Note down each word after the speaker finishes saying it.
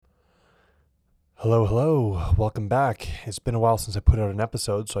Hello, hello. Welcome back. It's been a while since I put out an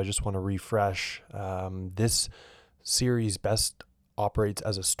episode, so I just want to refresh. This series best operates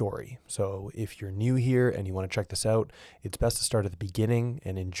as a story. So if you're new here and you want to check this out, it's best to start at the beginning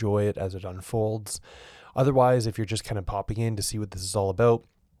and enjoy it as it unfolds. Otherwise, if you're just kind of popping in to see what this is all about,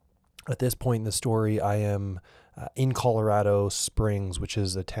 at this point in the story, I am in Colorado Springs, which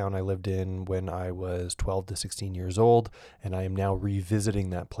is a town I lived in when I was 12 to 16 years old, and I am now revisiting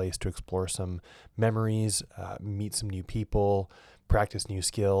that place to explore some memories, meet some new people, practice new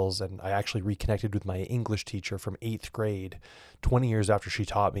skills, and I actually reconnected with my English teacher from 8th grade 20 years after she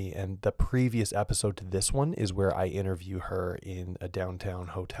taught me, and the previous episode to this one is where I interview her in a downtown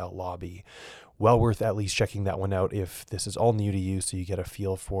hotel lobby. Well worth at least checking that one out if this is all new to you, so you get a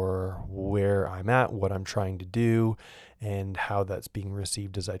feel for where I'm at, what I'm trying to do, and how that's being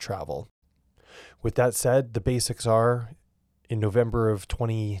received as I travel. With that said, the basics are in November of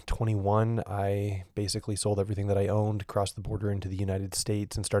 2021, I basically sold everything that I owned, crossed the border into the United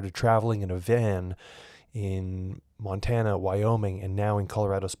States, and started traveling in a van in Montana, Wyoming, and now in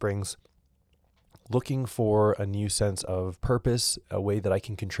Colorado Springs, looking for a new sense of purpose, a way that I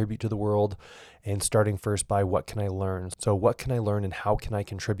can contribute to the world, and starting first by what can I learn? So what can I learn and how can I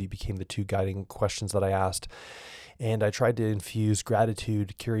contribute became the two guiding questions that I asked. And I tried to infuse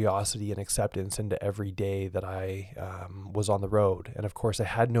gratitude, curiosity, and acceptance into every day that I was on the road. And of course, I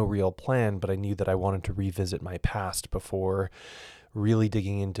had no real plan, but I knew that I wanted to revisit my past before really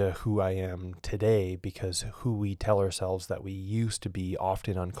digging into who I am today, because who we tell ourselves that we used to be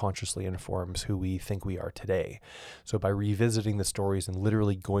often unconsciously informs who we think we are today. So by revisiting the stories and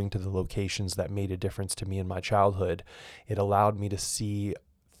literally going to the locations that made a difference to me in my childhood, it allowed me to see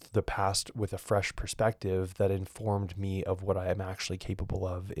the past with a fresh perspective that informed me of what I am actually capable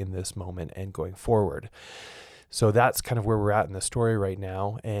of in this moment and going forward. So that's kind of where we're at in the story right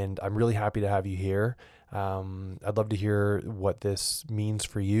now, and I'm really happy to have you here. I'd love to hear what this means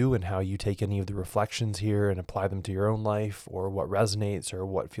for you and how you take any of the reflections here and apply them to your own life, or what resonates or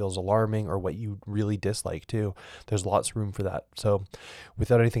what feels alarming or what you really dislike too. There's lots of room for that. So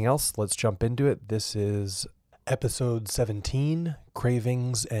without anything else, let's jump into it. This is episode 17,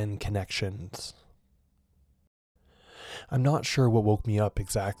 Cravings and Connections. I'm not sure what woke me up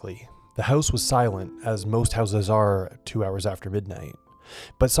exactly. The house was silent, as most houses are 2 hours after midnight.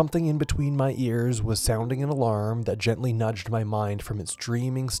 But something in between my ears was sounding an alarm that gently nudged my mind from its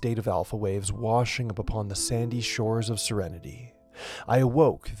dreaming state of alpha waves washing up upon the sandy shores of serenity. I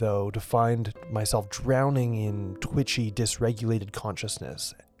awoke, though, to find myself drowning in twitchy, dysregulated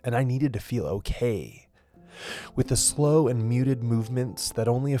consciousness, and I needed to feel okay. With the slow and muted movements that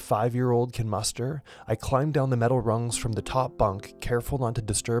only a 5-year-old can muster, I climbed down the metal rungs from the top bunk, careful not to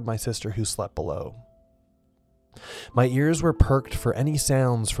disturb my sister who slept below. My ears were perked for any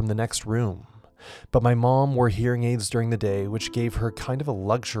sounds from the next room, but my mom wore hearing aids during the day, which gave her kind of a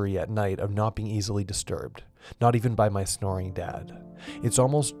luxury at night of not being easily disturbed, not even by my snoring dad. It's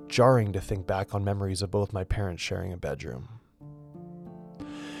almost jarring to think back on memories of both my parents sharing a bedroom.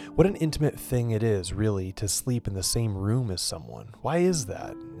 What an intimate thing it is, really, to sleep in the same room as someone. Why is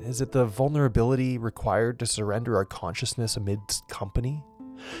that? Is it the vulnerability required to surrender our consciousness amidst company?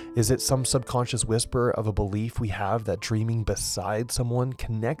 Is it some subconscious whisper of a belief we have that dreaming beside someone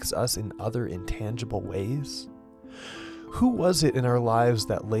connects us in other intangible ways? Who was it in our lives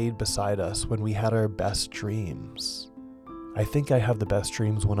that laid beside us when we had our best dreams? I think I have the best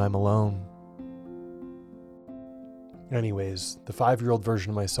dreams when I'm alone. Anyways, the 5-year-old version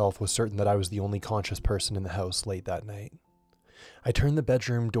of myself was certain that I was the only conscious person in the house late that night. I turned the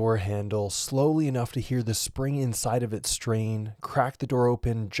bedroom door handle slowly enough to hear the spring inside of it strain, cracked the door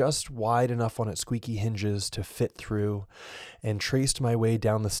open just wide enough on its squeaky hinges to fit through, and traced my way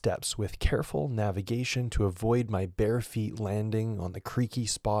down the steps with careful navigation to avoid my bare feet landing on the creaky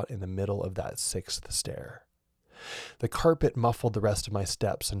spot in the middle of that 6th stair. The carpet muffled the rest of my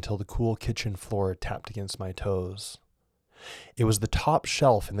steps until the cool kitchen floor tapped against my toes. It was the top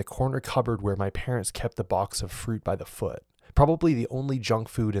shelf in the corner cupboard where my parents kept the box of fruit by the foot, probably the only junk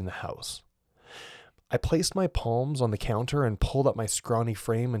food in the house. I placed my palms on the counter and pulled up my scrawny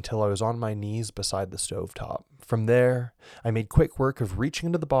frame until I was on my knees beside the stovetop. From there, I made quick work of reaching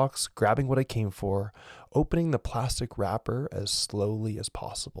into the box, grabbing what I came for, opening the plastic wrapper as slowly as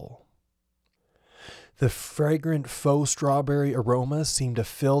possible. The fragrant faux strawberry aroma seemed to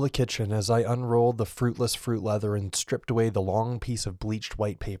fill the kitchen as I unrolled the fruitless fruit leather and stripped away the long piece of bleached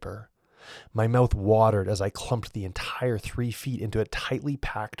white paper. My mouth watered as I clumped the entire 3 feet into a tightly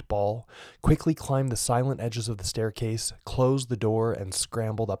packed ball, quickly climbed the silent edges of the staircase, closed the door, and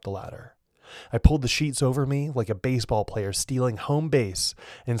scrambled up the ladder. I pulled the sheets over me like a baseball player stealing home base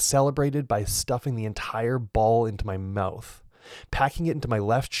and celebrated by stuffing the entire ball into my mouth. Packing it into my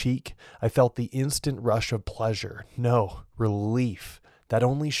left cheek, I felt the instant rush of pleasure, no, relief, that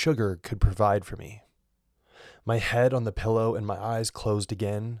only sugar could provide for me. My head on the pillow and my eyes closed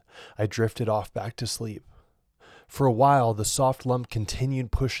again, I drifted off back to sleep. For a while, the soft lump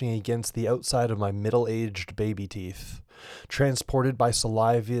continued pushing against the outside of my middle-aged baby teeth, transported by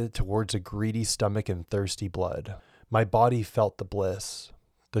saliva towards a greedy stomach and thirsty blood. My body felt the bliss.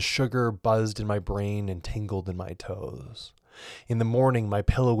 The sugar buzzed in my brain and tingled in my toes. In the morning, my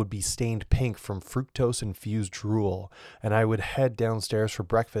pillow would be stained pink from fructose-infused drool, and I would head downstairs for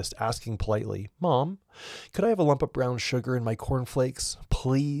breakfast asking politely, "Mom, could I have a lump of brown sugar in my cornflakes,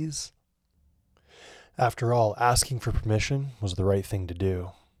 please?" After all, asking for permission was the right thing to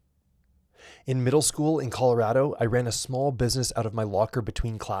do. In middle school in Colorado, I ran a small business out of my locker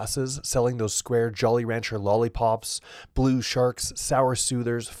between classes, selling those square Jolly Rancher lollipops, blue sharks, sour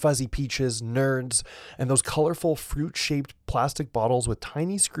soothers, fuzzy peaches, nerds, and those colorful fruit-shaped plastic bottles with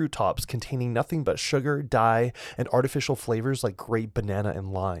tiny screw tops containing nothing but sugar, dye, and artificial flavors like grape, banana,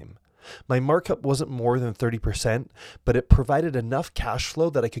 and lime. My markup wasn't more than 30%, but it provided enough cash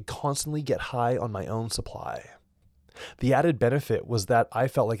flow that I could constantly get high on my own supply. The added benefit was that I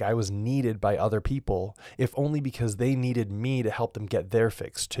felt like I was needed by other people, if only because they needed me to help them get their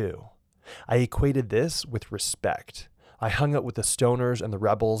fix too. I equated this with respect. I hung out with the stoners and the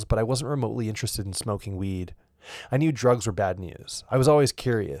rebels, but I wasn't remotely interested in smoking weed. I knew drugs were bad news. I was always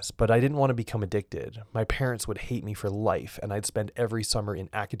curious, but I didn't want to become addicted. My parents would hate me for life, and I'd spend every summer in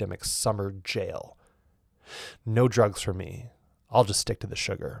academic summer jail. No drugs for me. I'll just stick to the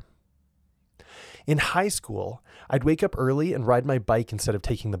sugar. In high school, I'd wake up early and ride my bike instead of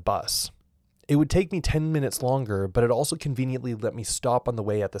taking the bus. It would take me 10 minutes longer, but it also conveniently let me stop on the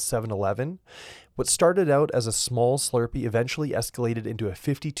way at the 7-Eleven. What started out as a small Slurpee eventually escalated into a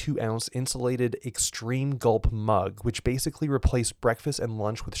 52-ounce insulated extreme gulp mug, which basically replaced breakfast and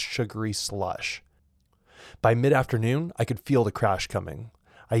lunch with sugary slush. By mid-afternoon, I could feel the crash coming.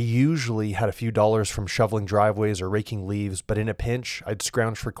 I usually had a few dollars from shoveling driveways or raking leaves, but in a pinch, I'd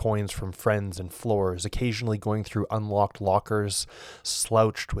scrounge for coins from friends and floors, occasionally going through unlocked lockers,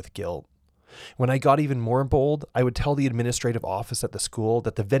 slouched with guilt. When I got even more bold, I would tell the administrative office at the school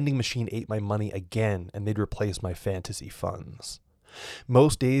that the vending machine ate my money again and they'd replace my fantasy funds.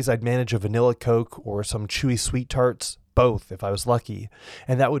 Most days I'd manage a vanilla Coke or some chewy sweet tarts, both if I was lucky,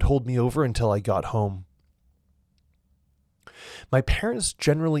 and that would hold me over until I got home. My parents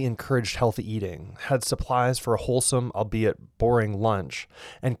generally encouraged healthy eating, had supplies for a wholesome, albeit boring lunch,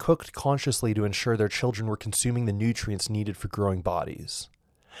 and cooked consciously to ensure their children were consuming the nutrients needed for growing bodies.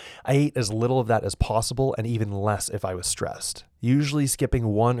 I ate as little of that as possible and even less if I was stressed, usually skipping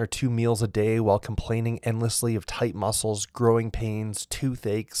 1 or 2 meals a day while complaining endlessly of tight muscles, growing pains,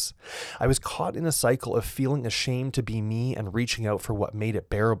 toothaches. I was caught in a cycle of feeling ashamed to be me and reaching out for what made it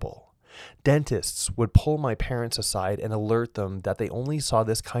bearable. Dentists would pull my parents aside and alert them that they only saw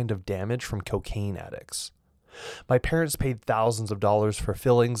this kind of damage from cocaine addicts. My parents paid thousands of dollars for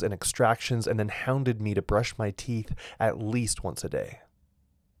fillings and extractions and then hounded me to brush my teeth at least once a day.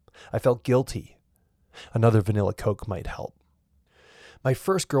 I felt guilty. Another vanilla Coke might help. My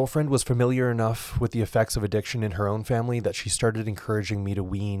first girlfriend was familiar enough with the effects of addiction in her own family that she started encouraging me to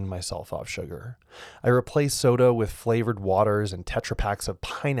wean myself off sugar. I replaced soda with flavored waters and Tetra Packs of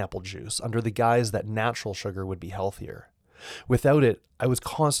pineapple juice under the guise that natural sugar would be healthier. Without it, I was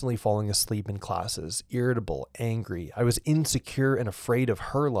constantly falling asleep in classes, irritable, angry. I was insecure and afraid of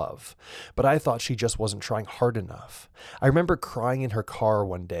her love, but I thought she just wasn't trying hard enough. I remember crying in her car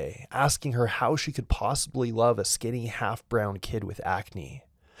one day, asking her how she could possibly love a skinny, half-brown kid with acne.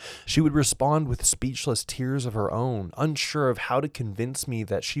 She would respond with speechless tears of her own, unsure of how to convince me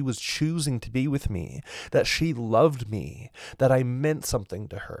that she was choosing to be with me, that she loved me, that I meant something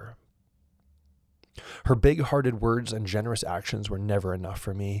to her. Her big-hearted words and generous actions were never enough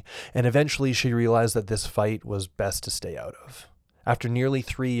for me, and eventually she realized that this fight was best to stay out of. After nearly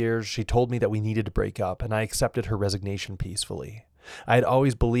 3 years, she told me that we needed to break up, and I accepted her resignation peacefully. I had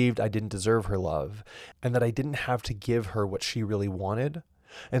always believed I didn't deserve her love, and that I didn't have to give her what she really wanted,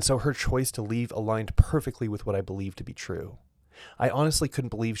 and so her choice to leave aligned perfectly with what I believed to be true. I honestly couldn't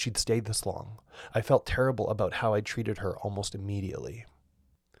believe she'd stayed this long. I felt terrible about how I'd treated her almost immediately.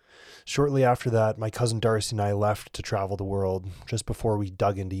 Shortly after that, my cousin Darcy and I left to travel the world just before we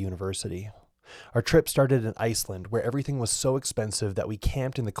dug into university. Our trip started in Iceland, where everything was so expensive that we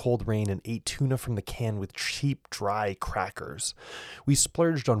camped in the cold rain and ate tuna from the can with cheap, dry crackers. We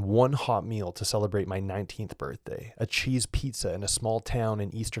splurged on one hot meal to celebrate my 19th birthday, a cheese pizza in a small town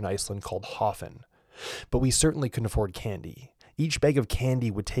in eastern Iceland called Hoffen. But we certainly couldn't afford candy. Each bag of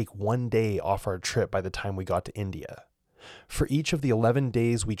candy would take 1 day off our trip by the time we got to India. For each of the 11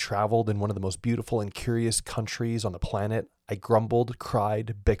 days we traveled in one of the most beautiful and curious countries on the planet, I grumbled,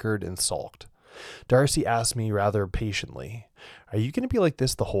 cried, bickered, and sulked. Darcy asked me rather patiently, "Are you going to be like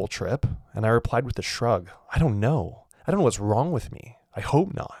this the whole trip?" And I replied with a shrug, "I don't know. I don't know what's wrong with me. I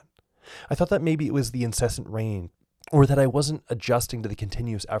hope not." I thought that maybe it was the incessant rain, or that I wasn't adjusting to the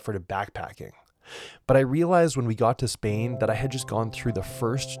continuous effort of backpacking. But I realized when we got to Spain that I had just gone through the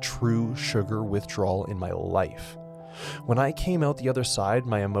first true sugar withdrawal in my life. When I came out the other side,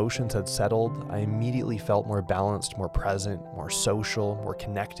 my emotions had settled. I immediately felt more balanced, more present, more social, more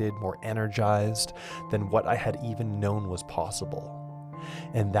connected, more energized than what I had even known was possible.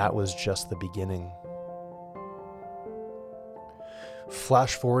 And that was just the beginning.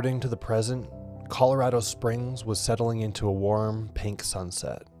 Flash forwarding to the present, Colorado Springs was settling into a warm, pink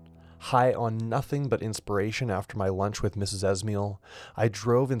sunset. High on nothing but inspiration after my lunch with Mrs. Esmiel, I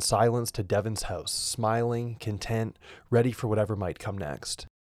drove in silence to Devon's house, smiling, content, ready for whatever might come next.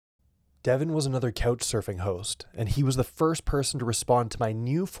 Devon was another couch surfing host, and he was the first person to respond to my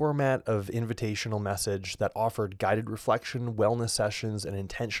new format of invitational message that offered guided reflection, wellness sessions, and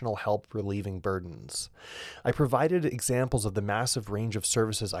intentional help relieving burdens. I provided examples of the massive range of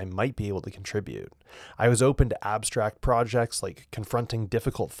services I might be able to contribute. I was open to abstract projects like confronting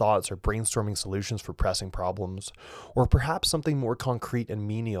difficult thoughts or brainstorming solutions for pressing problems, or perhaps something more concrete and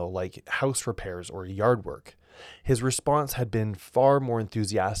menial like house repairs or yard work. His response had been far more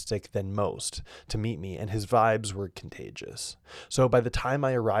enthusiastic than most to meet me, and his vibes were contagious. So by the time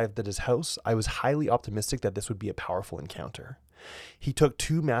I arrived at his house, I was highly optimistic that this would be a powerful encounter. He took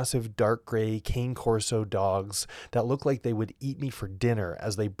 2 massive dark gray Cane Corso dogs that looked like they would eat me for dinner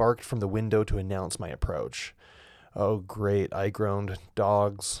as they barked from the window to announce my approach. "Oh, great," I groaned.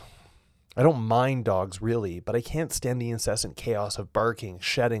 "Dogs." I don't mind dogs, really, but I can't stand the incessant chaos of barking,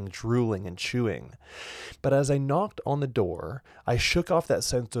 shedding, drooling, and chewing. But as I knocked on the door, I shook off that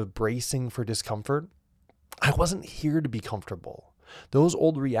sense of bracing for discomfort. I wasn't here to be comfortable. Those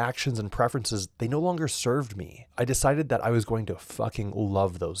old reactions and preferences, they no longer served me. I decided that I was going to fucking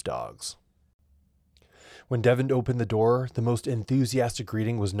love those dogs. When Devon opened the door, the most enthusiastic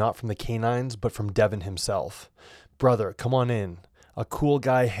greeting was not from the canines, but from Devon himself. "Brother, come on in." A cool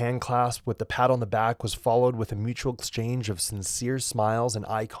guy hand clasp with the pat on the back was followed with a mutual exchange of sincere smiles and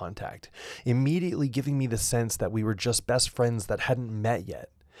eye contact, immediately giving me the sense that we were just best friends that hadn't met yet.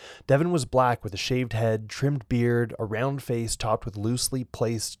 Devon was black with a shaved head, trimmed beard, a round face topped with loosely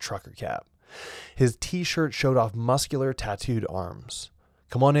placed trucker cap. His t-shirt showed off muscular, tattooed arms.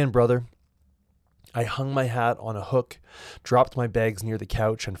 "Come on in, brother." I hung my hat on a hook, dropped my bags near the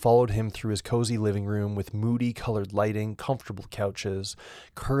couch, and followed him through his cozy living room with moody colored lighting, comfortable couches,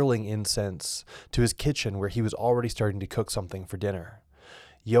 curling incense, to his kitchen where he was already starting to cook something for dinner.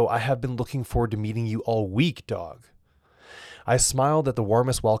 "Yo, I have been looking forward to meeting you all week, dog." I smiled at the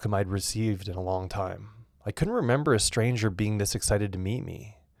warmest welcome I'd received in a long time. I couldn't remember a stranger being this excited to meet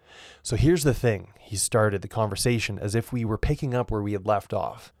me. "So here's the thing," he started the conversation as if we were picking up where we had left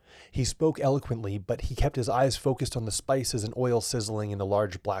off. He spoke eloquently, but he kept his eyes focused on the spices and oil sizzling in the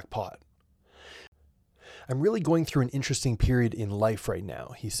large black pot. "I'm really going through an interesting period in life right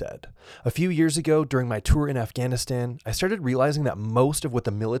now," he said. "A few years ago, during my tour in Afghanistan, I started realizing that most of what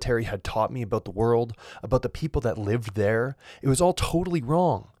the military had taught me about the world, about the people that lived there, it was all totally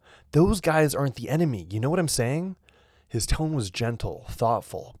wrong. Those guys aren't the enemy, you know what I'm saying?" His tone was gentle,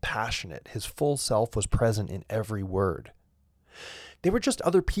 thoughtful, passionate. His full self was present in every word. "They were just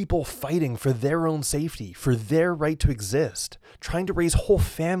other people fighting for their own safety, for their right to exist, trying to raise whole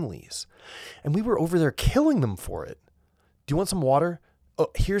families. And we were over there killing them for it. Do you want some water? Oh,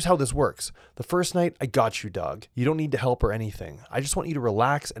 here's how this works. The first night, I got you, dog. You don't need to help or anything. I just want you to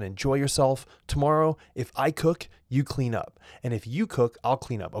relax and enjoy yourself. Tomorrow, if I cook, you clean up. And if you cook, I'll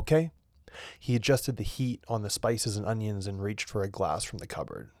clean up, okay?" He adjusted the heat on the spices and onions and reached for a glass from the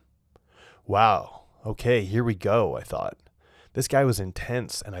cupboard. Wow, okay, here we go, I thought. This guy was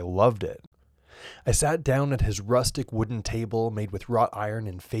intense, and I loved it. I sat down at his rustic wooden table made with wrought iron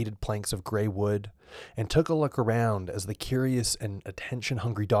and faded planks of gray wood, and took a look around as the curious and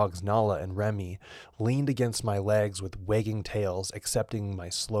attention-hungry dogs Nala and Remy leaned against my legs with wagging tails, accepting my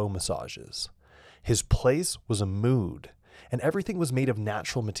slow massages. His place was a mood, and everything was made of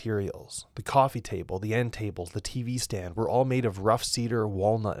natural materials. The coffee table, the end tables, the TV stand were all made of rough cedar,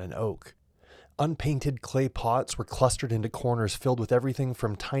 walnut, and oak. Unpainted clay pots were clustered into corners filled with everything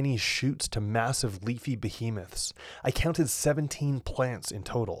from tiny shoots to massive leafy behemoths. I counted 17 plants in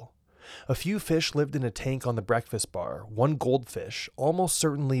total. A few fish lived in a tank on the breakfast bar. One goldfish almost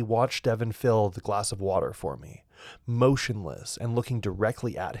certainly watched Devin fill the glass of water for me, motionless and looking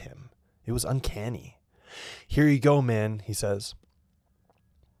directly at him. It was uncanny. "Here you go, man," he says.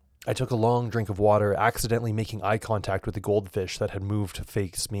 I took a long drink of water, accidentally making eye contact with the goldfish that had moved to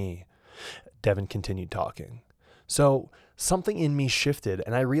face me. Devin continued talking. So something in me shifted,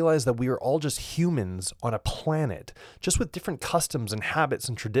 and I realized that we are all just humans on a planet, just with different customs and habits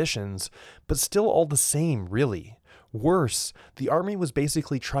and traditions, but still all the same, really. Worse, the army was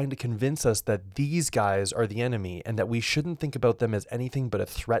basically trying to convince us that these guys are the enemy and that we shouldn't think about them as anything but a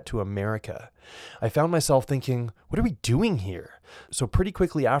threat to America. I found myself thinking, what are we doing here? So pretty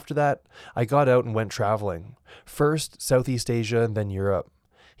quickly after that, I got out and went traveling. First, Southeast Asia and then Europe.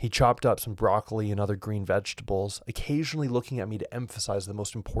 He chopped up some broccoli and other green vegetables, occasionally looking at me to emphasize the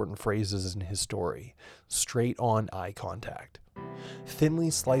most important phrases in his story. Straight on eye contact. Thinly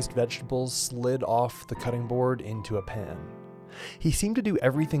sliced vegetables slid off the cutting board into a pan. He seemed to do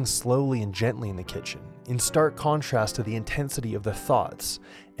everything slowly and gently in the kitchen, in stark contrast to the intensity of the thoughts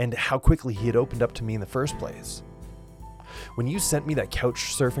and how quickly he had opened up to me in the first place. When you sent me that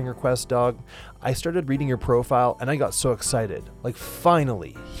couch surfing request, dog, I started reading your profile and I got so excited. Like,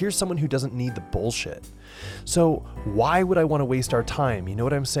 finally, here's someone who doesn't need the bullshit. So why would I want to waste our time? You know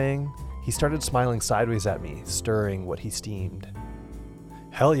what I'm saying? He started smiling sideways at me, stirring what he steamed.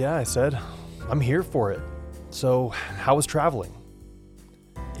 Hell yeah, I said. I'm here for it. So how was traveling?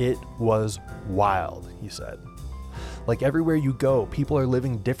 It was wild, he said. Like everywhere you go, people are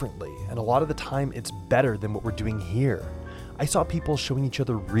living differently, and a lot of the time it's better than what we're doing here. I saw people showing each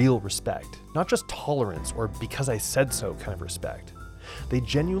other real respect, not just tolerance or because I said so kind of respect. They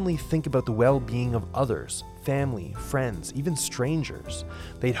genuinely think about the well-being of others, family, friends, even strangers.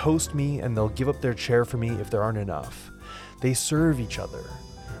 They'd host me and they'll give up their chair for me if there aren't enough. They serve each other.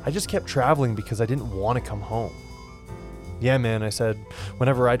 I just kept traveling because I didn't want to come home. Yeah, man, I said,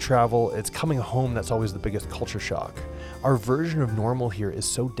 whenever I travel, it's coming home that's always the biggest culture shock. Our version of normal here is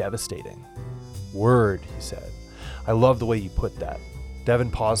so devastating. Word, he said. I love the way you put that.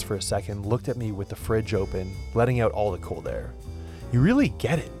 Devin paused for a second, looked at me with the fridge open, letting out all the cold air. You really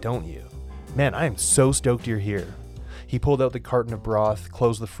get it, don't you? Man, I am so stoked you're here. He pulled out the carton of broth,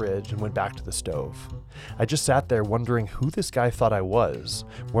 closed the fridge, and went back to the stove. I just sat there wondering who this guy thought I was,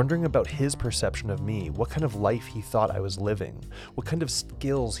 wondering about his perception of me, what kind of life he thought I was living, what kind of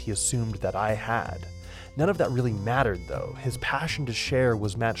skills he assumed that I had. None of that really mattered, though. His passion to share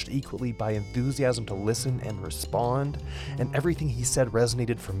was matched equally by enthusiasm to listen and respond, and everything he said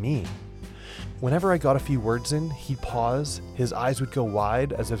resonated for me. Whenever I got a few words in, he'd pause, his eyes would go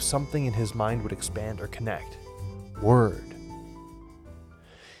wide as if something in his mind would expand or connect. Word.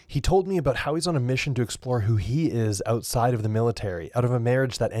 He told me about how he's on a mission to explore who he is outside of the military, out of a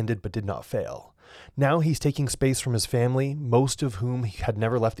marriage that ended but did not fail. Now he's taking space from his family, most of whom had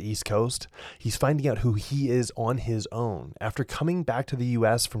never left the East Coast. He's finding out who he is on his own. After coming back to the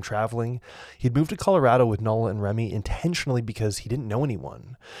US from traveling, he'd moved to Colorado with Nala and Remy intentionally because he didn't know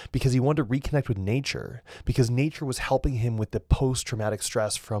anyone, because he wanted to reconnect with nature, because nature was helping him with the post-traumatic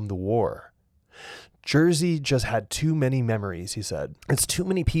stress from the war. Jersey just had too many memories, he said. It's too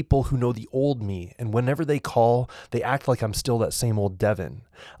many people who know the old me, and whenever they call, they act like I'm still that same old Devin.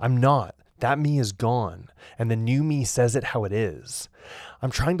 I'm not. That me is gone, and the new me says it how it is.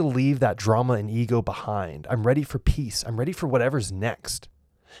 I'm trying to leave that drama and ego behind. I'm ready for peace. I'm ready for whatever's next.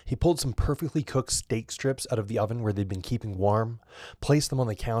 He pulled some perfectly cooked steak strips out of the oven where they'd been keeping warm, placed them on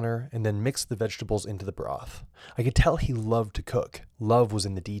the counter, and then mixed the vegetables into the broth. I could tell he loved to cook. Love was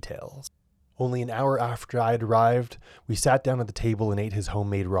in the details. Only an hour after I had arrived, we sat down at the table and ate his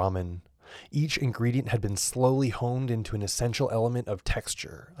homemade ramen. Each ingredient had been slowly honed into an essential element of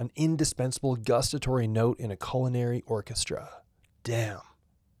texture, an indispensable gustatory note in a culinary orchestra. Damn.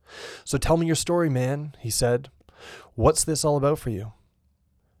 So tell me your story, man, he said. What's this all about for you?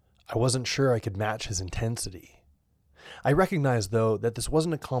 I wasn't sure I could match his intensity. I recognized, though, that this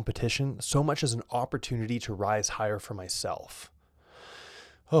wasn't a competition so much as an opportunity to rise higher for myself.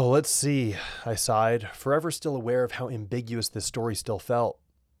 Oh, let's see, I sighed, forever still aware of how ambiguous this story still felt.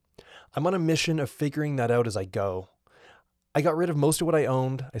 I'm on a mission of figuring that out as I go. I got rid of most of what I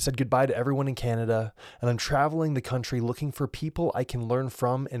owned, I said goodbye to everyone in Canada, and I'm traveling the country looking for people I can learn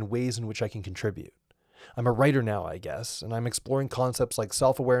from and ways in which I can contribute. I'm a writer now, I guess, and I'm exploring concepts like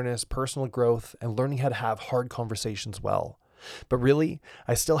self-awareness, personal growth, and learning how to have hard conversations well. But really,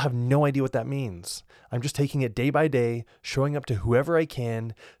 I still have no idea what that means. I'm just taking it day by day, showing up to whoever I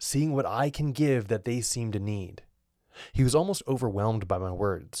can, seeing what I can give that they seem to need. He was almost overwhelmed by my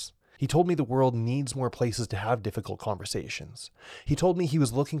words. He told me the world needs more places to have difficult conversations. He told me he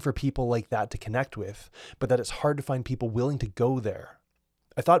was looking for people like that to connect with, but that it's hard to find people willing to go there.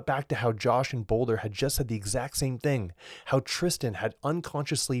 I thought back to how Josh in Boulder had just said the exact same thing, how Tristan had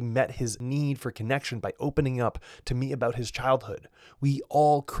unconsciously met his need for connection by opening up to me about his childhood. We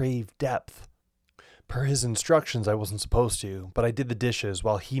all crave depth. Per his instructions, I wasn't supposed to, but I did the dishes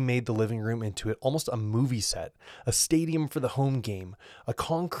while he made the living room into almost a movie set, a stadium for the home game, a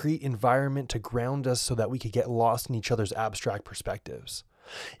concrete environment to ground us so that we could get lost in each other's abstract perspectives.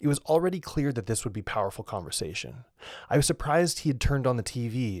 It was already clear that this would be powerful conversation. I was surprised he had turned on the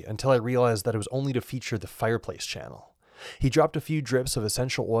TV until I realized that it was only to feature the fireplace channel. He dropped a few drips of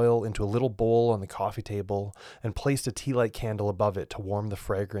essential oil into a little bowl on the coffee table and placed a tea light candle above it to warm the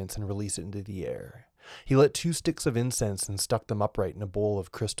fragrance and release it into the air. He lit 2 sticks of incense and stuck them upright in a bowl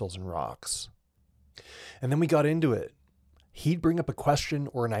of crystals and rocks. And then we got into it. He'd bring up a question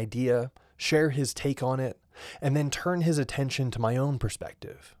or an idea, share his take on it, and then turn his attention to my own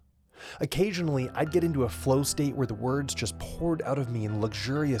perspective. Occasionally, I'd get into a flow state where the words just poured out of me in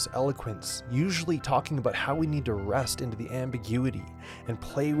luxurious eloquence, usually talking about how we need to rest into the ambiguity and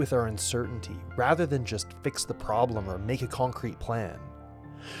play with our uncertainty rather than just fix the problem or make a concrete plan.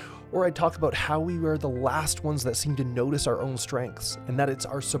 Or I'd talk about how we are the last ones that seem to notice our own strengths, and that it's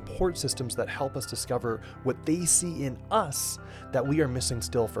our support systems that help us discover what they see in us that we are missing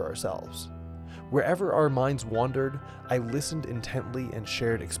still for ourselves. Wherever our minds wandered, I listened intently and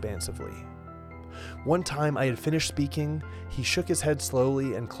shared expansively. One time I had finished speaking, he shook his head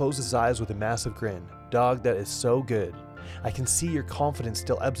slowly and closed his eyes with a massive grin. "Dog, that is so good. I can see your confidence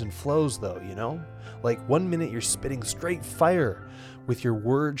still ebbs and flows though, you know? Like one minute you're spitting straight fire with your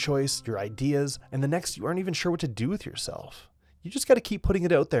word choice, your ideas, and the next you aren't even sure what to do with yourself. You just gotta keep putting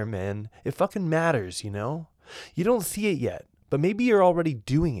it out there, man. It fucking matters, you know? You don't see it yet, but maybe you're already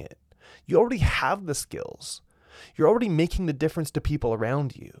doing it. You already have the skills. You're already making the difference to people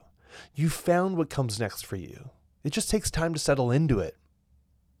around you. You found what comes next for you. It just takes time to settle into it."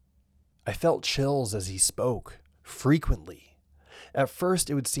 I felt chills as he spoke, frequently. At first,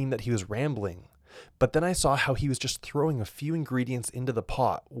 it would seem that he was rambling, but then I saw how he was just throwing a few ingredients into the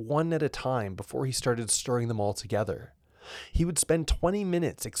pot, one at a time, before he started stirring them all together. He would spend 20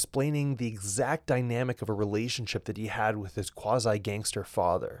 minutes explaining the exact dynamic of a relationship that he had with his quasi-gangster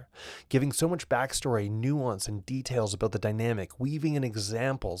father, giving so much backstory, nuance, and details about the dynamic, weaving in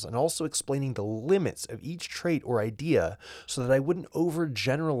examples, and also explaining the limits of each trait or idea so that I wouldn't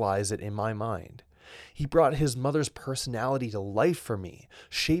overgeneralize it in my mind. He brought his mother's personality to life for me,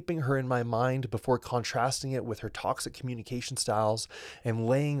 shaping her in my mind before contrasting it with her toxic communication styles and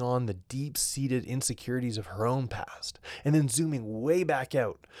laying on the deep-seated insecurities of her own past, and then zooming way back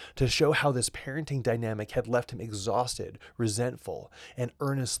out to show how this parenting dynamic had left him exhausted, resentful, and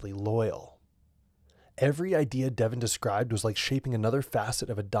earnestly loyal. Every idea Devin described was like shaping another facet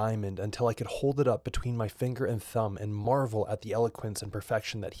of a diamond until I could hold it up between my finger and thumb and marvel at the eloquence and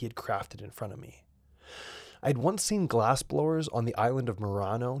perfection that he had crafted in front of me. I'd once seen glassblowers on the island of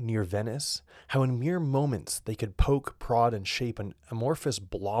Murano near Venice, how in mere moments they could poke, prod, and shape an amorphous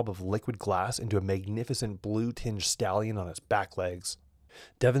blob of liquid glass into a magnificent blue-tinged stallion on its back legs.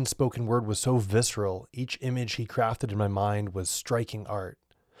 Devin's spoken word was so visceral, each image he crafted in my mind was striking art.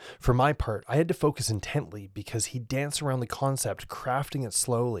 For my part, I had to focus intently because he danced around the concept, crafting it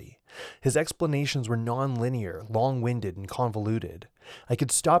slowly. His explanations were non-linear, long-winded, and convoluted. I could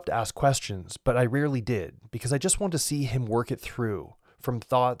stop to ask questions, but I rarely did, because I just wanted to see him work it through, from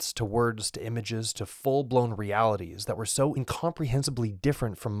thoughts to words to images to full-blown realities that were so incomprehensibly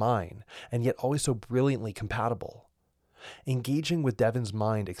different from mine, and yet always so brilliantly compatible. Engaging with Devin's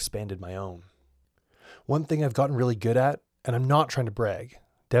mind expanded my own. One thing I've gotten really good at, and I'm not trying to brag,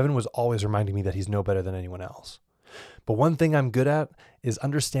 Devin was always reminding me that he's no better than anyone else. But one thing I'm good at is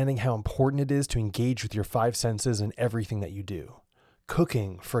understanding how important it is to engage with your 5 senses in everything that you do.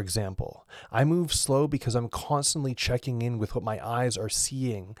 Cooking, for example. I move slow because I'm constantly checking in with what my eyes are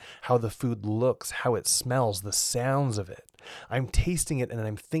seeing, how the food looks, how it smells, the sounds of it. I'm tasting it and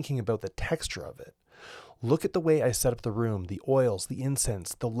I'm thinking about the texture of it. Look at the way I set up the room, the oils, the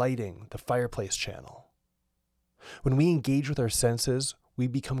incense, the lighting, the fireplace channel. When we engage with our senses, we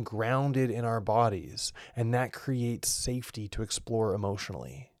become grounded in our bodies, and that creates safety to explore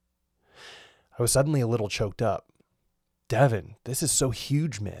emotionally. I was suddenly a little choked up. Devin, this is so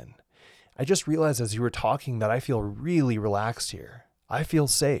huge, man. I just realized as you were talking that I feel really relaxed here. I feel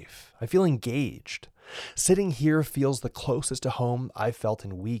safe. I feel engaged. Sitting here feels the closest to home I've felt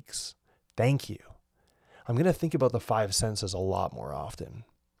in weeks. Thank you. I'm going to think about the five senses a lot more often.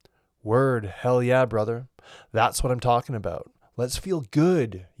 Word, hell yeah, brother. That's what I'm talking about. Let's feel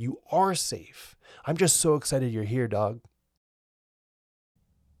good. You are safe. I'm just so excited you're here, dog.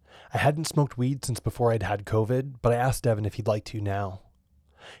 I hadn't smoked weed since before I'd had COVID, but I asked Devin if he'd like to now.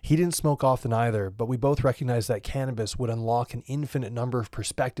 He didn't smoke often either, but we both recognized that cannabis would unlock an infinite number of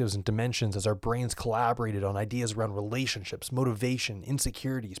perspectives and dimensions as our brains collaborated on ideas around relationships, motivation,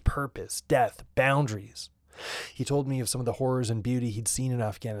 insecurities, purpose, death, boundaries. He told me of some of the horrors and beauty he'd seen in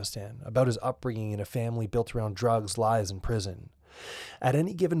Afghanistan, about his upbringing in a family built around drugs, lies, and prison. At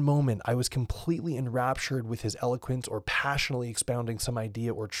any given moment, I was completely enraptured with his eloquence or passionately expounding some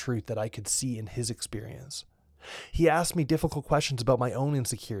idea or truth that I could see in his experience. He asked me difficult questions about my own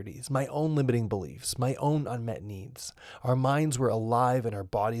insecurities, my own limiting beliefs, my own unmet needs. Our minds were alive and our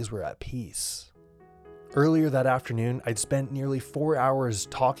bodies were at peace. Earlier that afternoon, I'd spent nearly 4 hours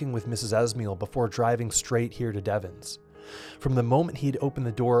talking with Mrs. Esmiel before driving straight here to Devon's. From the moment he'd opened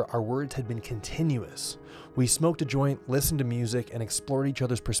the door, our words had been continuous. We smoked a joint, listened to music, and explored each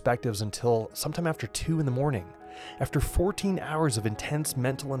other's perspectives until sometime after 2 a.m. After 14 hours of intense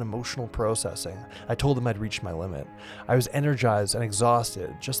mental and emotional processing, I told him I'd reached my limit. I was energized and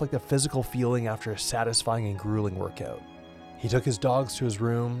exhausted, just like the physical feeling after a satisfying and grueling workout. He took his dogs to his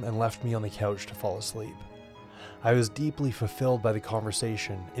room and left me on the couch to fall asleep. I was deeply fulfilled by the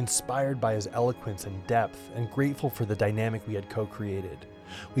conversation, inspired by his eloquence and depth, and grateful for the dynamic we had co-created.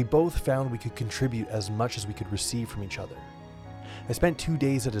 We both found we could contribute as much as we could receive from each other. I spent 2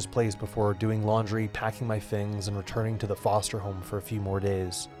 days at his place before doing laundry, packing my things, and returning to the foster home for a few more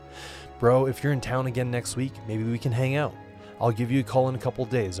days. Bro, if you're in town again next week, maybe we can hang out. I'll give you a call in a couple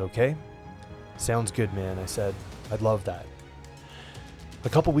days, okay? Sounds good, man, I said. I'd love that. A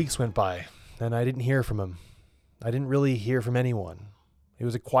couple weeks went by, and I didn't hear from him. I didn't really hear from anyone. It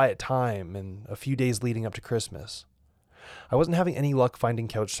was a quiet time and a few days leading up to Christmas. I wasn't having any luck finding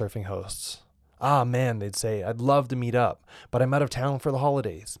couch surfing hosts. Ah, man, they'd say, I'd love to meet up, but I'm out of town for the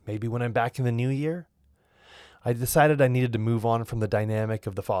holidays. Maybe when I'm back in the new year? I decided I needed to move on from the dynamic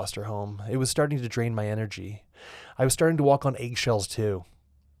of the foster home. It was starting to drain my energy. I was starting to walk on eggshells too.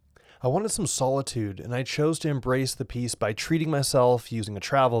 I wanted some solitude, and I chose to embrace the peace by treating myself, using a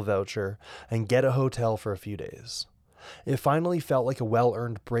travel voucher, and get a hotel for a few days. It finally felt like a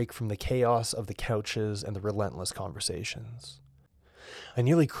well-earned break from the chaos of the couches and the relentless conversations. I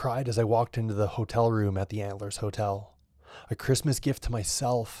nearly cried as I walked into the hotel room at the Antlers Hotel. A Christmas gift to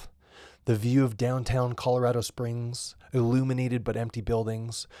myself. The view of downtown Colorado Springs, illuminated but empty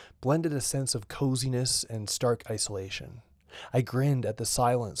buildings, blended a sense of coziness and stark isolation. I grinned at the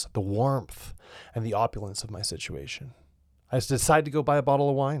silence, the warmth, and the opulence of my situation. I decided to go buy a bottle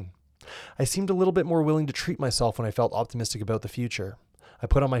of wine. I seemed a little bit more willing to treat myself when I felt optimistic about the future. I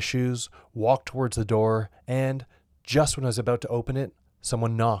put on my shoes, walked towards the door, and, just when I was about to open it,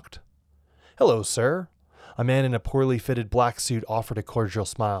 someone knocked. Hello, sir. A man in a poorly fitted black suit offered a cordial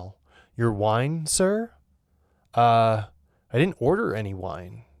smile. Your wine, sir? I didn't order any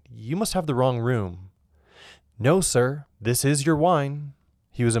wine. You must have the wrong room. No, sir, this is your wine.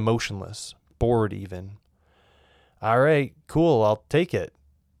 He was emotionless, bored even. All right, cool, I'll take it.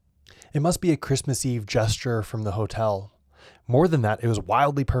 It must be a Christmas Eve gesture from the hotel. More than that, it was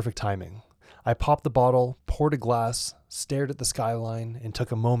wildly perfect timing. I popped the bottle, poured a glass, stared at the skyline, and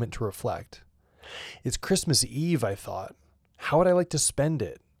took a moment to reflect. It's Christmas Eve, I thought. How would I like to spend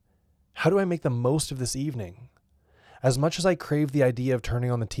it? How do I make the most of this evening? As much as I craved the idea of turning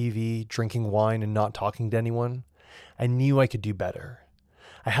on the TV, drinking wine, and not talking to anyone, I knew I could do better.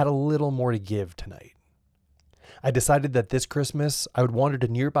 I had a little more to give tonight. I decided that this Christmas, I would wander to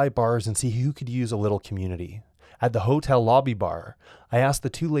nearby bars and see who could use a little community. At the hotel lobby bar, I asked the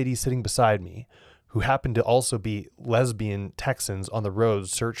two ladies sitting beside me, who happened to also be lesbian Texans on the road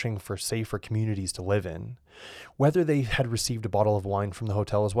searching for safer communities to live in, whether they had received a bottle of wine from the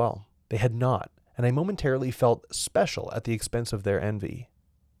hotel as well. They had not, and I momentarily felt special at the expense of their envy.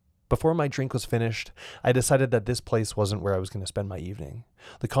 Before my drink was finished, I decided that this place wasn't where I was going to spend my evening.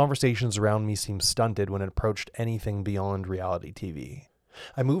 The conversations around me seemed stunted when it approached anything beyond reality TV.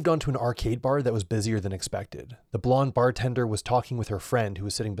 I moved on to an arcade bar that was busier than expected. The blonde bartender was talking with her friend who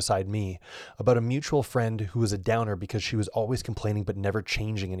was sitting beside me about a mutual friend who was a downer because she was always complaining but never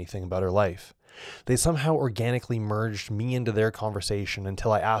changing anything about her life. They somehow organically merged me into their conversation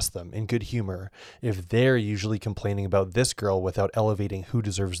until I asked them, in good humor, if they're usually complaining about this girl without elevating who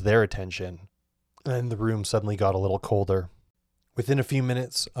deserves their attention. And the room suddenly got a little colder. Within a few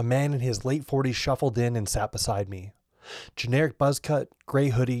minutes, a man in his late 40s shuffled in and sat beside me. Generic buzz cut, gray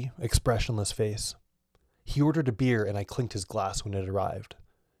hoodie, expressionless face. He ordered a beer and I clinked his glass when it arrived.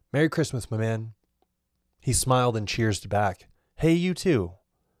 "Merry Christmas, my man." He smiled and cheersed back. "Hey, you too."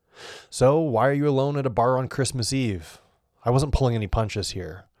 "So, why are you alone at a bar on Christmas Eve?" I wasn't pulling any punches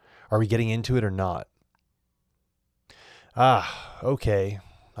here. Are we getting into it or not? Okay.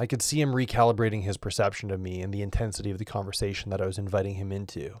 I could see him recalibrating his perception of me and the intensity of the conversation that I was inviting him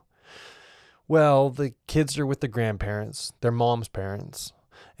into. "Well, the kids are with the grandparents, their mom's parents,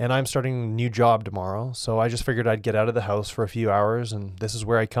 and I'm starting a new job tomorrow, so I just figured I'd get out of the house for a few hours, and this is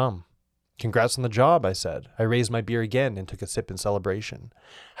where I come." "Congrats on the job," I said. I raised my beer again and took a sip in celebration.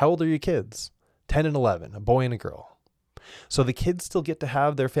 "How old are your kids?" 10 and 11, a boy and a girl. "So the kids still get to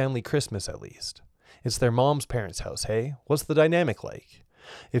have their family Christmas at least. It's their mom's parents' house, hey? What's the dynamic like?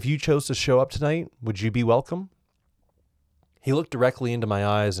 If you chose to show up tonight, would you be welcome?" He looked directly into my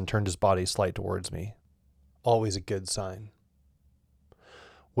eyes and turned his body slight towards me. Always a good sign.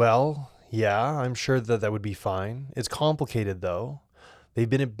 "Well, yeah, I'm sure that would be fine. It's complicated, though. They've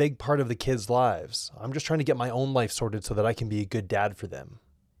been a big part of the kids' lives. I'm just trying to get my own life sorted so that I can be a good dad for them."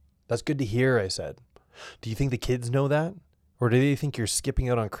 "That's good to hear," I said. "Do you think the kids know that? Or do they think you're skipping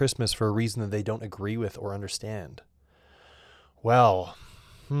out on Christmas for a reason that they don't agree with or understand?" "Well,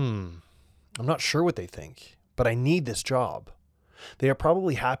 I'm not sure what they think, but I need this job. They are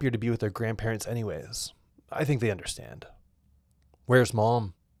probably happier to be with their grandparents anyways. I think they understand." "Where's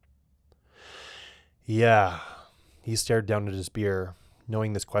Mom?" "Yeah." He stared down at his beer,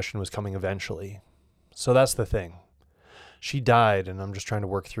 knowing this question was coming eventually. "So that's the thing. She died, and I'm just trying to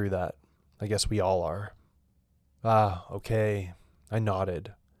work through that. I guess we all are." Okay. I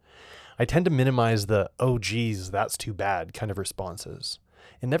nodded. I tend to minimize the "oh geez, that's too bad" kind of responses.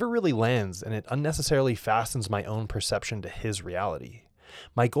 It never really lands, and it unnecessarily fastens my own perception to his reality.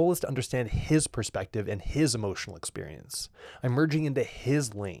 My goal is to understand his perspective and his emotional experience. I'm merging into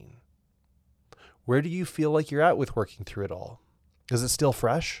his lane. "Where do you feel like you're at with working through it all? Is it still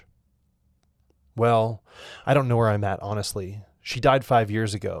fresh?" "Well, I don't know where I'm at, honestly. She died 5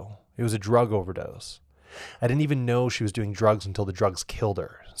 years ago. It was a drug overdose. I didn't even know she was doing drugs until the drugs killed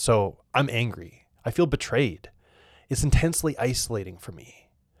her. So I'm angry. I feel betrayed. It's intensely isolating for me.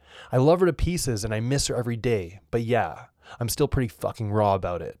 I love her to pieces and I miss her every day. But yeah, I'm still pretty fucking raw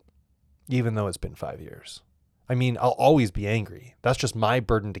about it, even though it's been 5 years. I mean, I'll always be angry. That's just my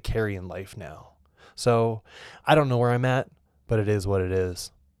burden to carry in life now. So I don't know where I'm at, but it is what it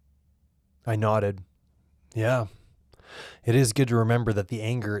is." I nodded. "Yeah. It is good to remember that the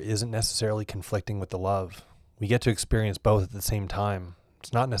anger isn't necessarily conflicting with the love. We get to experience both at the same time.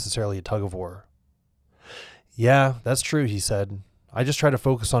 It's not necessarily a tug of war." "Yeah, that's true," he said. "I just try to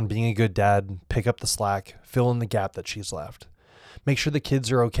focus on being a good dad, pick up the slack, fill in the gap that she's left. Make sure the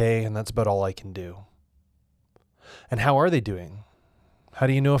kids are okay, and that's about all I can do." "And how are they doing? How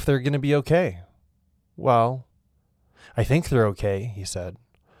do you know if they're going to be okay?" "Well, I think they're okay," he said.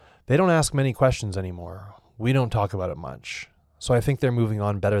 "They don't ask many questions anymore. We don't talk about it much. So I think they're moving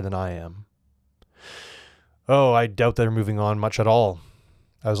on better than I am." "Oh, I doubt they're moving on much at all."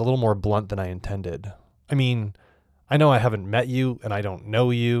 I was a little more blunt than I intended. "I mean, I know I haven't met you, and I don't know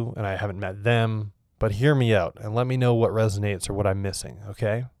you, and I haven't met them, but hear me out and let me know what resonates or what I'm missing,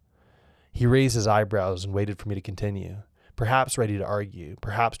 okay?" He raised his eyebrows and waited for me to continue, perhaps ready to argue,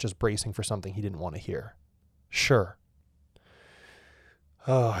 perhaps just bracing for something he didn't want to hear. "Sure."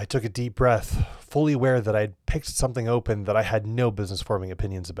 I took a deep breath, fully aware that I'd picked something open that I had no business forming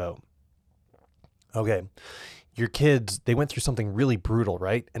opinions about. "Okay, your kids, they went through something really brutal,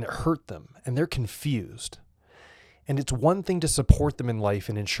 right? And it hurt them, and they're confused. And it's one thing to support them in life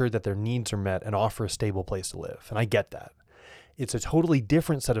and ensure that their needs are met and offer a stable place to live, and I get that. It's a totally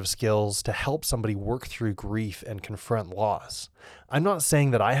different set of skills to help somebody work through grief and confront loss. I'm not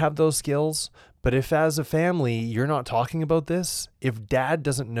saying that I have those skills, but if as a family you're not talking about this, if dad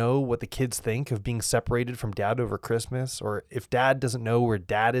doesn't know what the kids think of being separated from dad over Christmas, or if dad doesn't know where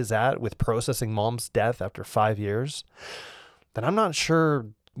dad is at with processing mom's death after 5 years, then I'm not sure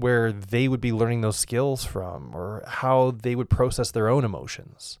where they would be learning those skills from or how they would process their own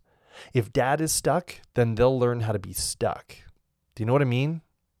emotions. If dad is stuck, then they'll learn how to be stuck. Do you know what I mean?"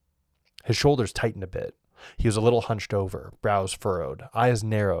 His shoulders tightened a bit. He was a little hunched over, brows furrowed, eyes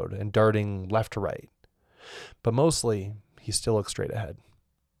narrowed and darting left to right. But mostly, he still looked straight ahead.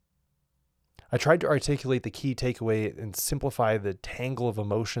 I tried to articulate the key takeaway and simplify the tangle of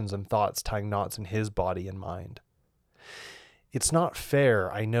emotions and thoughts tying knots in his body and mind. It's not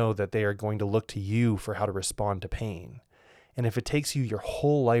fair, I know, that they are going to look to you for how to respond to pain. And if it takes you your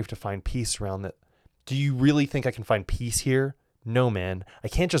whole life to find peace around that, do you really think I can find peace here? No, man, I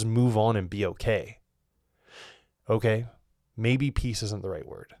can't just move on and be okay. Okay, maybe peace isn't the right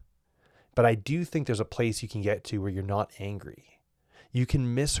word. But I do think there's a place you can get to where you're not angry. You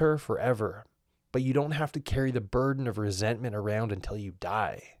can miss her forever, but you don't have to carry the burden of resentment around until you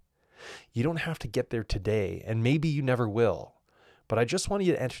die. You don't have to get there today, and maybe you never will. But I just want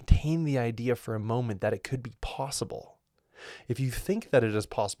you to entertain the idea for a moment that it could be possible. If you think that it is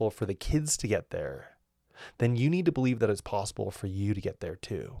possible for the kids to get there, then you need to believe that it's possible for you to get there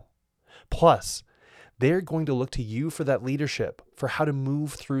too. Plus, they're going to look to you for that leadership, for how to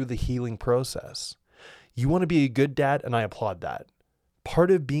move through the healing process. You want to be a good dad, and I applaud that.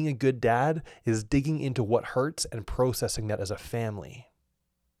 Part of being a good dad is digging into what hurts and processing that as a family.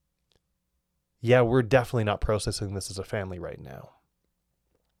 Yeah, we're definitely not processing this as a family right now.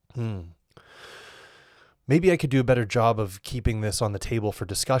 Maybe I could do a better job of keeping this on the table for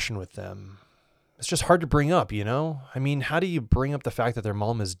discussion with them. It's just hard to bring up, you know? I mean, how do you bring up the fact that their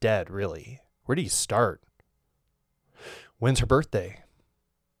mom is dead, really? Where do you start? When's her birthday?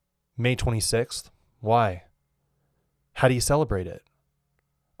 May 26th? Why? How do you celebrate it?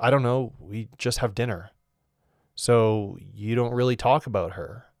 I don't know. We just have dinner. So you don't really talk about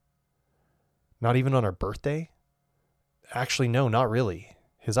her? Not even on her birthday? Actually, no, not really.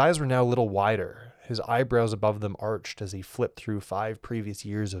 His eyes were now a little wider, his eyebrows above them arched as he flipped through 5 previous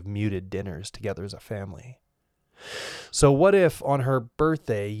years of muted dinners together as a family. So what if on her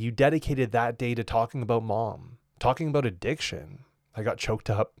birthday you dedicated that day to talking about mom, talking about addiction? I got choked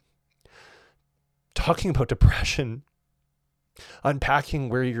up. Talking about depression, unpacking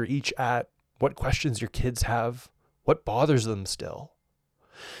where you're each at, what questions your kids have, what bothers them still.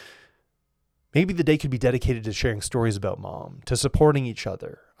 Maybe the day could be dedicated to sharing stories about mom, to supporting each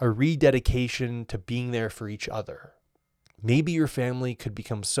other, a rededication to being there for each other. Maybe your family could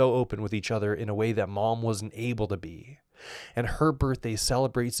become so open with each other in a way that mom wasn't able to be, and her birthday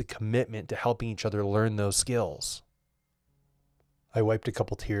celebrates a commitment to helping each other learn those skills. I wiped a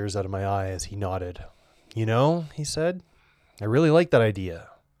couple tears out of my eye as he nodded. You know, he said, I really like that idea.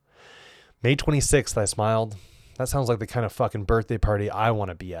 May 26th, I smiled. That sounds like the kind of fucking birthday party I want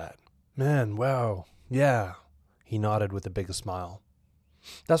to be at. Man, wow. Yeah. He nodded with a big smile.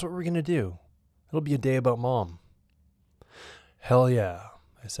 That's what we're going to do. It'll be a day about mom. Hell yeah,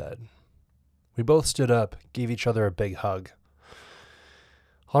 I said. We both stood up, gave each other a big hug.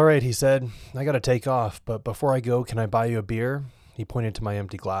 All right, he said, I got to take off, but before I go, can I buy you a beer? He pointed to my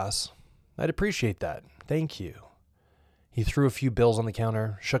empty glass. I'd appreciate that. Thank you. He threw a few bills on the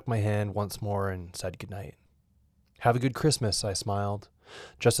counter, shook my hand once more, and said goodnight. Have a good Christmas, I smiled,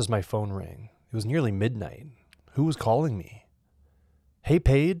 just as my phone rang. It was nearly midnight. Who was calling me? Hey,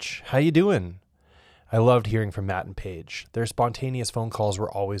 Paige, how you doing? I loved hearing from Matt and Paige. Their spontaneous phone calls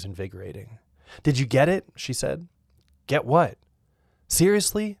were always invigorating. Did you get it? She said. Get what?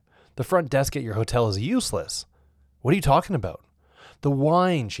 Seriously? The front desk at your hotel is useless. What are you talking about? The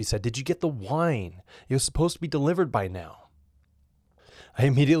wine, she said. Did you get the wine? It was supposed to be delivered by now. I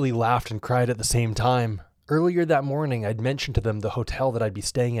immediately laughed and cried at the same time. Earlier that morning, I'd mentioned to them the hotel that I'd be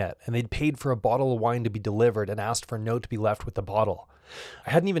staying at, and they'd paid for a bottle of wine to be delivered and asked for a note to be left with the bottle.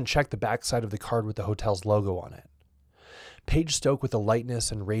 I hadn't even checked the backside of the card with the hotel's logo on it. Paige spoke with a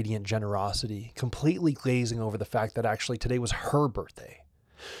lightness and radiant generosity, completely glazing over the fact that actually today was her birthday.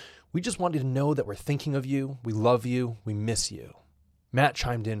 We just wanted to know that we're thinking of you, we love you, we miss you. Matt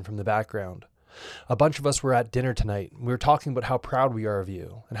chimed in from the background. A bunch of us were at dinner tonight. We were talking about how proud we are of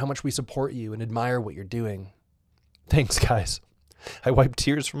you and how much we support you and admire what you're doing. Thanks, guys. I wiped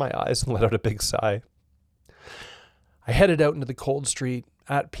tears from my eyes and let out a big sigh. I headed out into the cold street,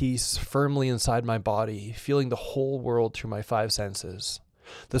 at peace, firmly inside my body, feeling the whole world through my 5 senses.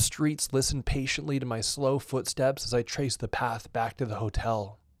 The streets listened patiently to my slow footsteps as I traced the path back to the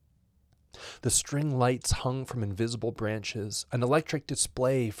hotel. The string lights hung from invisible branches, an electric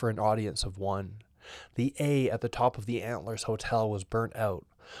display for an audience of one. The A at the top of the Antlers Hotel was burnt out,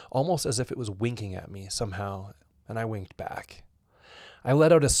 almost as if it was winking at me somehow, and I winked back. I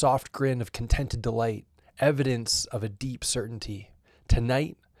let out a soft grin of contented delight, evidence of a deep certainty.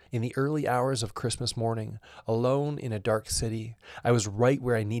 Tonight, in the early hours of Christmas morning, alone in a dark city, I was right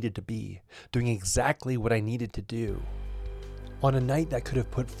where I needed to be, doing exactly what I needed to do. On a night that could have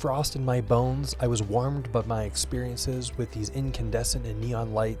put frost in my bones, I was warmed by my experiences with these incandescent and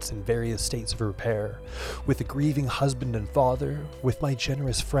neon lights in various states of repair, with a grieving husband and father, with my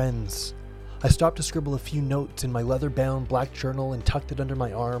generous friends. I stopped to scribble a few notes in my leather-bound black journal and tucked it under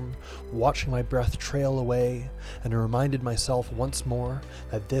my arm, watching my breath trail away, and I reminded myself once more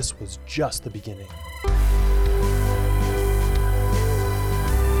that this was just the beginning.